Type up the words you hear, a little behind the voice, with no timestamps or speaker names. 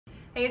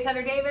Hey, it's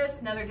Heather Davis,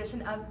 another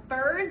edition of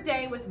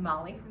Fursday with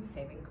Molly from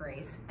Saving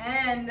Grace.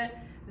 And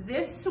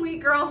this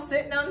sweet girl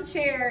sitting on the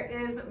chair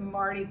is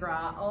Mardi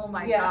Gras. Oh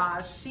my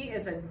gosh, she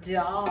is a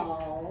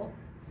doll.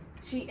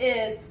 She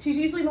is. She's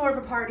usually more of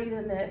a party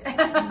than this.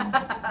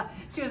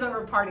 She was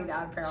over partied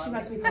out apparently. She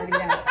must be partied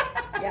out.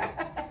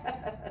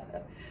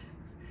 Yeah.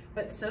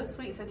 But so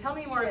sweet. So tell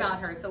me more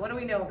about her. So what do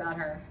we know about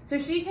her? So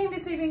she came to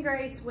Saving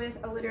Grace with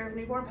a litter of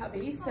newborn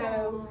puppies.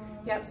 So,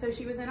 yep. So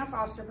she was in a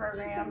foster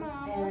program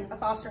and a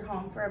foster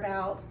home for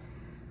about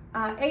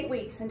 8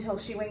 weeks until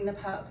she weaned the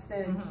pups,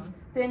 and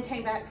then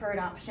came back for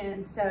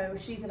adoption. So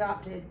she's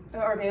adopted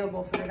or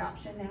available for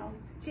adoption now.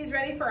 She's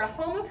ready for a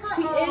home of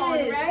her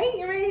own, right?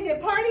 You're ready to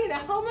party in a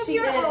home of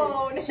your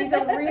own. She's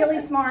a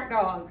really smart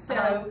dog.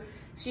 So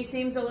she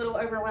seems a little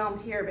overwhelmed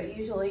here, but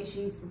usually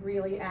she's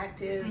really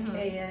active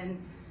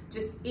and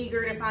just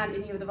eager to find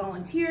any of the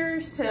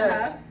volunteers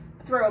to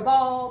throw a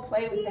ball,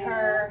 play with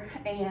her,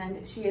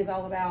 and she is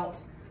all about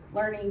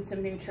learning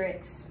some new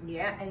tricks.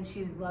 Yeah, and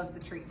she loves the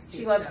treats too.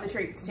 She loves the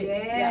treats too.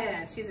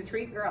 Yeah, she's a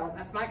treat girl.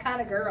 That's my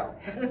kind of girl.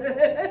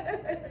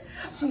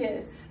 She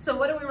is. So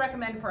what do we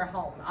recommend for a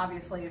home?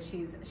 Obviously, if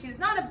she's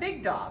not a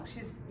big dog,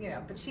 she's,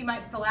 but she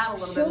might fill out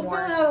a little bit more.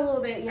 She'll fill out a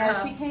little bit,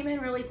 yeah. She came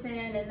in really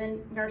thin, and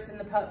then nursing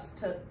the pups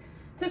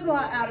took a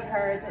lot out of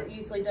her, as it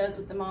usually does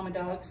with the mama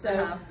dogs.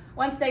 So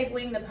once they've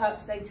weaned the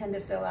pups, they tend to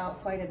fill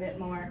out quite a bit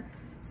more.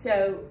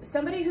 So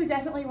somebody who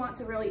definitely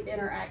wants a really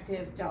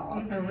interactive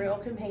dog, a real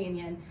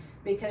companion,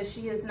 because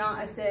she is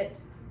not a sit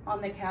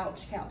on the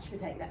couch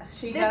potato.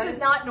 This is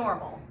not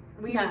normal.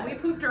 We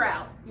pooped her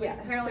out. Yeah,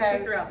 apparently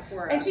pooped her out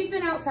before. And she's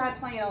been outside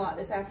playing a lot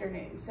this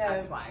afternoon. So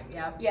that's why.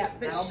 Yeah,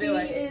 but she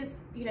is,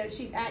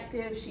 she's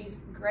active. She's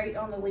great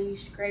on the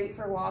leash, great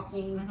for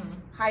walking,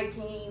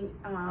 hiking,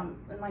 and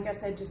like I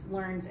said, just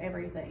learns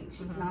everything.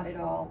 She's not at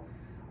all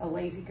a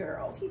lazy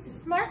girl. She's a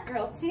smart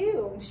girl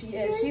too. She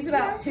is. She's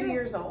about 2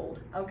 years old.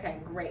 Okay,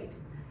 great,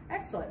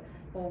 excellent.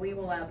 Well, we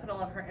will put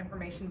all of her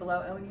information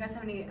below. And you guys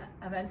have any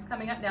events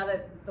coming up now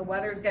that the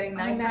weather's getting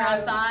nicer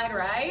outside,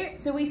 right?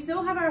 So we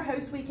still have our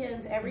host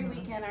weekends every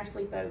weekend, our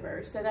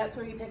sleepovers. So that's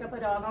where you pick up a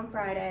dog on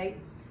Friday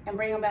and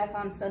bring them back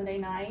on Sunday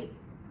night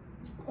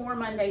or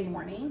Monday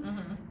morning.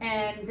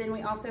 And then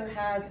we also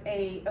have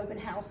a open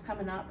house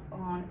coming up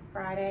on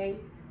Friday,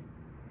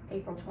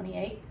 April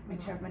 28th.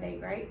 Make sure I have my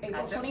date right.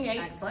 April 28th.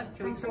 Excellent.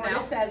 2 weeks from from 4 now.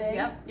 to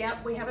 7.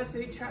 Yep. We have a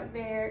food truck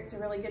there. It's a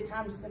really good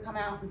time just to come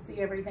out and see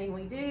everything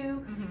we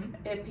do.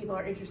 If people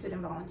are interested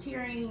in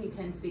volunteering, you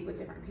can speak with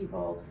different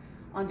people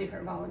on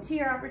different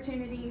volunteer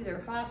opportunities or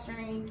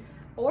fostering,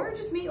 or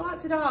just meet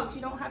lots of dogs.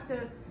 You don't have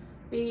to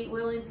be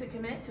willing to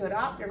commit to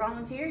adopt or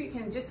volunteer. You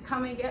can just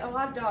come and get a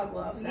lot of dog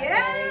love.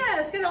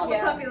 Let's get all the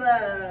puppy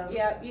love.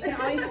 Yeah, you can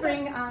always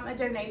bring a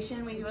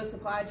donation. We do a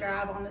supply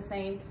drive on the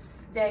same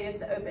day as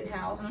the open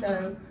house.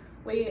 So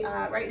we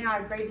right now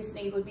our greatest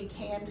need would be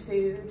canned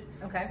food.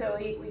 So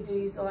we do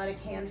use a lot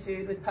of canned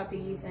food with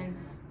puppies and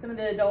some of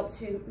the adults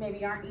who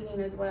maybe aren't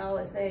eating as well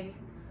as they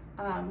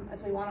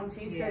as we want them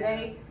to. So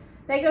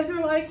they go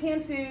through a lot of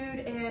canned food,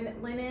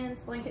 and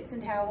linens, blankets,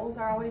 and towels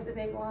are always the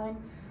big one.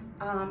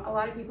 A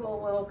lot of people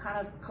will kind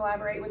of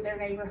collaborate with their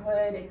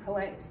neighborhood and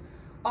collect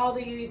all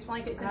the used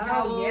blankets and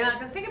towels. Yeah,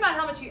 because think about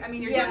how much you're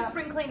doing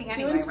spring cleaning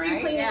anyway, Doing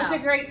spring cleaning is a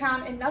great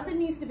time, and nothing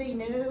needs to be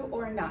new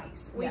or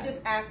nice. We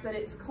just ask that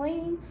it's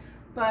clean,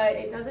 but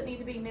it doesn't need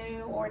to be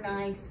new or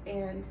nice,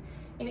 and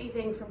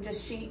anything from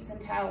just sheets and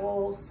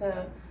towels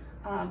to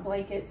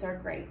blankets are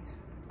great.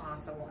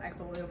 Awesome. Well,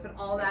 excellent. We'll put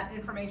all that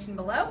information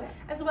below,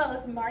 as well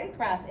as Mardi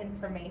Gras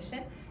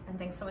information. And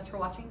thanks so much for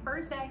watching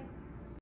Fursday.